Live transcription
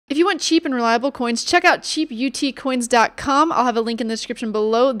you want cheap and reliable coins, check out cheaputcoins.com. I'll have a link in the description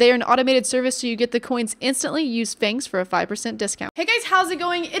below. They are an automated service, so you get the coins instantly. Use Fangs for a 5% discount. Hey guys, how's it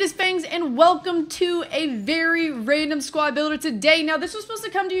going? It is Fangs, and welcome to a very random squad builder today. Now, this was supposed to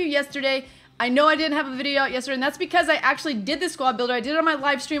come to you yesterday. I know I didn't have a video out yesterday, and that's because I actually did this squad builder. I did it on my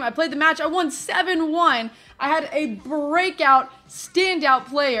live stream. I played the match. I won 7-1. I had a breakout, standout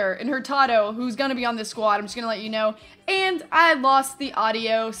player in Hurtado who's going to be on this squad. I'm just going to let you know. And I lost the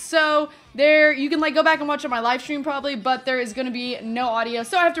audio. So there, you can like go back and watch on my live stream probably, but there is going to be no audio.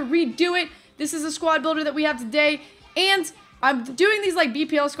 So I have to redo it. This is a squad builder that we have today. And I'm doing these like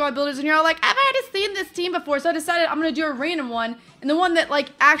BPL squad builders, and you're all like, I've already seen this team before. So I decided I'm going to do a random one. And the one that like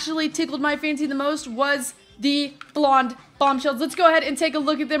actually tickled my fancy the most was the blonde Bombshells. Let's go ahead and take a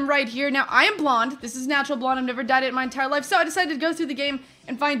look at them right here. Now, I am blonde. This is natural blonde. I've never dyed it in my entire life. So I decided to go through the game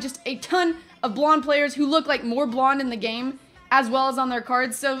and find just a ton of blonde players who look like more blonde in the game as well as on their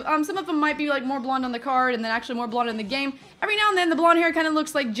cards. So some of them might be like more blonde on the card and then actually more blonde in the game. Every now and then the blonde hair kind of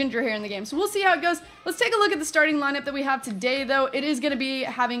looks like ginger hair in the game. So we'll see how it goes. Let's take a look at the starting lineup that we have today, though. It is going to be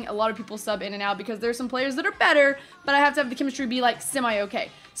having a lot of people sub in and out because there's some players that are better, but I have to have the chemistry be like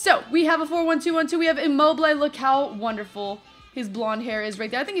semi-okay. So we have a 4-1-2-1-2. We have Immobile. Look how wonderful his blonde hair is right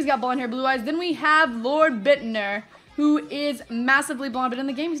there. I think he's got blonde hair, blue eyes. Then we have Lord Bittner, who is massively blonde, but in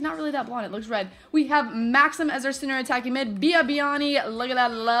the game, he's not really that blonde. It looks red. We have Maxim as our center attacking mid. Biabiani, look at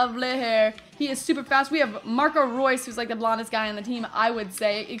that lovely hair. He is super fast. We have Marco Reus, who's like the blondest guy on the team, I would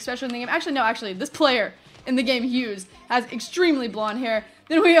say, especially in the game. Actually, no, this player in the game, Hughes, has extremely blonde hair.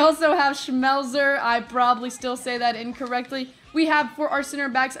 Then we also have Schmelzer. I probably still say that incorrectly. We have, for our center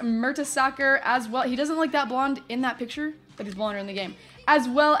backs, Mertesacker as well. He doesn't look that blonde in that picture, but he's blonder in the game. As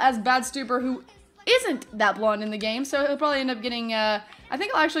well as Bad Stuber, who isn't that blonde in the game, so he'll probably end up getting, I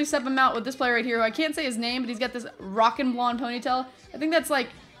think I'll actually sub him out with this player right here, who I can't say his name, but he's got this rockin' blonde ponytail. I think that's like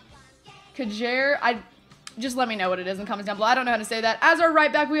Kajer. Just let me know what it is in the comments down below. I don't know how to say that. As our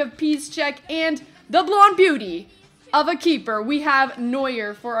right back, we have Piszczek, and the blonde beauty of a keeper. We have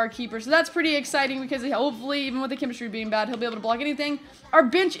Neuer for our keeper, so that's pretty exciting because hopefully, even with the chemistry being bad, he'll be able to block anything. Our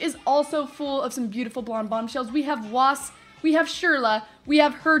bench is also full of some beautiful blonde bombshells. We have Was, we have Schürrle, we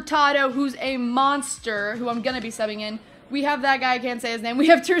have Hurtado, who's a monster, who I'm going to be subbing in. We have that guy, I can't say his name. We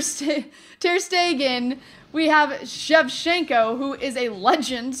have Ter Stegen. We have Shevchenko, who is a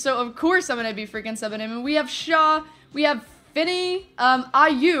legend, so of course I'm going to be freaking subbing him. And we have Shaw, we have Finney,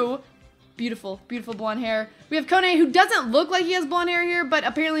 Ayu, beautiful, beautiful blonde hair. We have Kone, who doesn't look like he has blonde hair here, but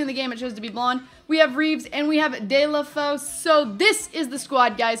apparently in the game it shows to be blonde. We have Reeves, and we have Delafaux. So this is the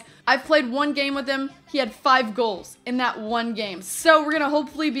squad, guys. I've played one game with him. He had 5 goals in that one game. So we're going to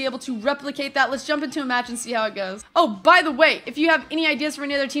hopefully be able to replicate that. Let's jump into a match and see how it goes. Oh, by the way, if you have any ideas for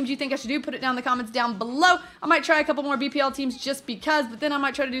any other teams you think I should do, put it down in the comments down below. I might try a couple more BPL teams just because, but then I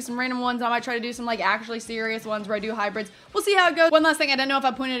might try to do some random ones. I might try to do some like actually serious ones where I do hybrids. We'll see how it goes. One last thing, I don't know if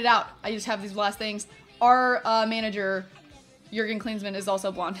I pointed it out. I just have these last things. Our manager, Jurgen Klinsmann, is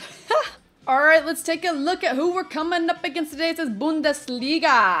also blonde. Alright, let's take a look at who we're coming up against today. It says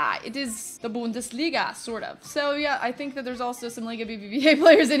Bundesliga. It is the Bundesliga, sort of. So yeah, I think that there's also some Liga BBVA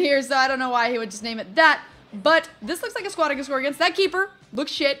players in here, so I don't know why he would just name it that. But this looks like a squad I can score against. That keeper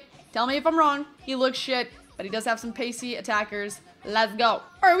looks shit. Tell me if I'm wrong. He looks shit, but he does have some pacey attackers. Let's go.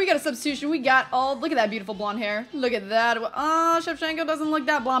 Alright, we got a substitution. We got all, look at that beautiful blonde hair. Look at that. Oh, Shevchenko doesn't look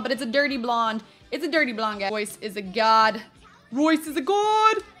that blonde, but it's a dirty blonde. It's a dirty blonde guy. Royce is a god. Royce is a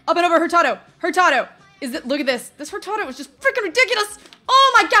god. Up and over Hurtado. Hurtado. Look at this. This Hurtado is just freaking ridiculous.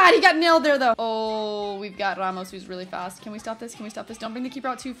 Oh my god, he got nailed there though. Oh, we've got Ramos who's really fast. Can we stop this? Can we stop this? Don't bring the keeper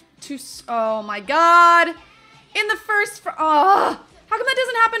out too, oh my god. In the first, how come that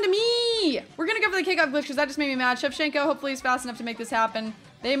doesn't happen to me? We're gonna go for the kickoff glitch because that just made me mad. Shevchenko hopefully is fast enough to make this happen.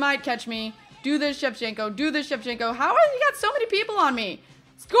 They might catch me. Do this, Shevchenko. Do this, Shevchenko. How has he got so many people on me?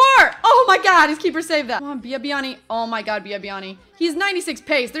 Score! Oh my god, his keeper saved that. Come on, Biabiani. Oh my god, Biabiani. He's 96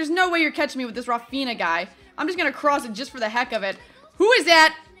 pace. There's no way you're catching me with this Rafinha guy. I'm just gonna cross it just for the heck of it. Who is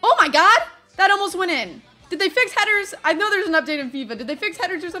that? Oh my god! That almost went in. Did they fix headers? I know there's an update in FIFA. Did they fix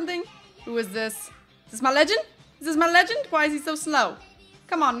headers or something? Who is this? Is this my legend? Is this my legend? Why is he so slow?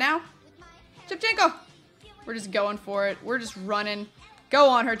 Come on now. Shevchenko. We're just going for it. We're just running. Go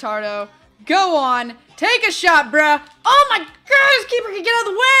on, Hurtado. Go on. Take a shot, bruh. Oh my god, this keeper can get out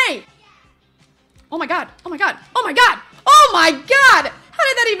of the way. Oh my god. Oh my god. Oh my god. Oh my god. How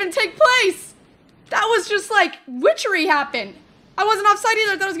did that even take place? That was just like witchery happened. I wasn't offside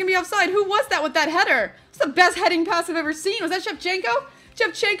either. I thought it was going to be offside. Who was that with that header? It's the best heading pass I've ever seen. Was that Shevchenko?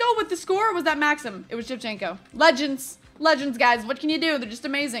 Shevchenko with the score, or was that Maxim? It was Shevchenko. Legends. Legends, guys. What can you do? They're just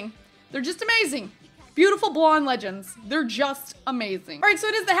amazing. They're just amazing. Beautiful blonde legends. They're just amazing. All right, so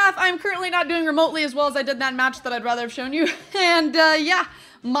it is the half. I'm currently not doing remotely as well as I did in that match that I'd rather have shown you. And yeah,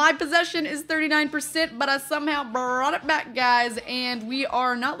 my possession is 39%, but I somehow brought it back, guys, and we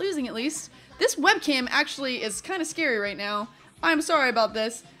are not losing at least. This webcam actually is kind of scary right now. I'm sorry about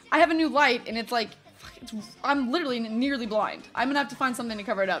this. I have a new light, and it's like, I'm literally nearly blind. I'm gonna have to find something to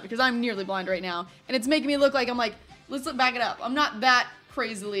cover it up because I'm nearly blind right now, and it's making me look like I'm like, let's back it up. I'm not that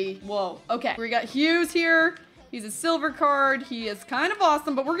crazily, whoa. Okay, we got Hughes here. He's a silver card. He is kind of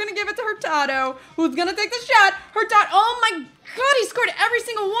awesome, but we're gonna give it to Hurtado, who's gonna take the shot. Hurtado, oh my God, he scored every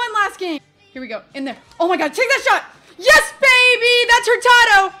single one last game. Here we go, in there. Oh my God, take that shot. Yes, baby, that's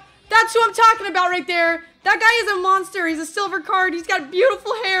Hurtado. That's who I'm talking about right there. That guy is a monster. He's a silver card. He's got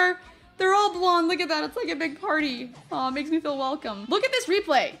beautiful hair. They're all blonde. Look at that. It's like a big party. Oh, it makes me feel welcome. Look at this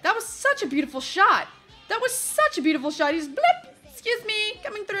replay. That was such a beautiful shot. That was such a beautiful shot. He's blip. Excuse me.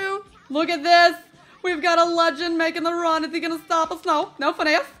 Coming through. Look at this. We've got a legend making the run. Is he going to stop us? No. No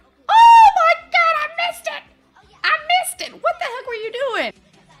finesse. Oh, my God. I missed it. I missed it. What the heck were you doing?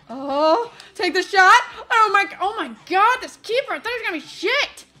 Oh, take the shot. Oh, my God. This keeper. I thought he was going to be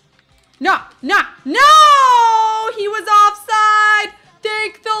shit. No. He was offside.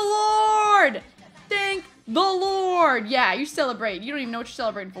 Thank the Lord. Thank the Lord. Yeah, you celebrate. You don't even know what you're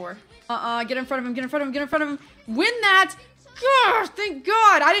celebrating for. Get in front of him. Get in front of him. Get in front of him. Win that. Gosh, thank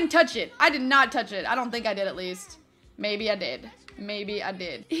God. I didn't touch it. I did not touch it. I don't think I did, at least. Maybe I did. Maybe I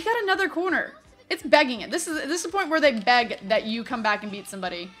did. He got another corner. It's begging it. This is the point where they beg that you come back and beat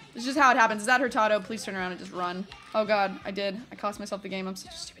somebody. This is just how it happens. Is that Hurtado? Please turn around and just run. Oh, God. I did. I cost myself the game. I'm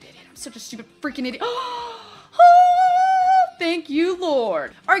such a stupid idiot. I'm such a stupid freaking idiot. Thank you,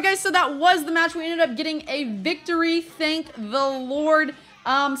 Lord. All right, guys, so that was the match. We ended up getting a victory. Thank the Lord.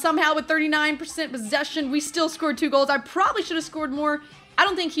 Somehow with 39% possession, we still scored 2 goals. I probably should have scored more. I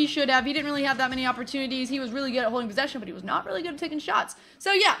don't think he should have. He didn't really have that many opportunities. He was really good at holding possession, but he was not really good at taking shots.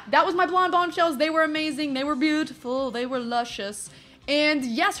 So yeah, that was my blonde bombshells. They were amazing. They were beautiful. They were luscious. And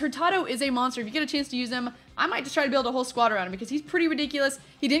yes, Hurtado is a monster. If you get a chance to use him, I might just try to build a whole squad around him because he's pretty ridiculous.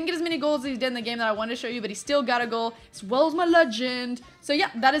 He didn't get as many goals as he did in the game that I wanted to show you, but he still got a goal, as well as my legend. So yeah,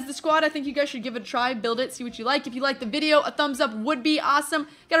 that is the squad. I think you guys should give it a try, build it, see what you like. If you like the video, a thumbs up would be awesome.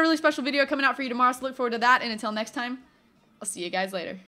 Got a really special video coming out for you tomorrow, so look forward to that. And until next time, I'll see you guys later.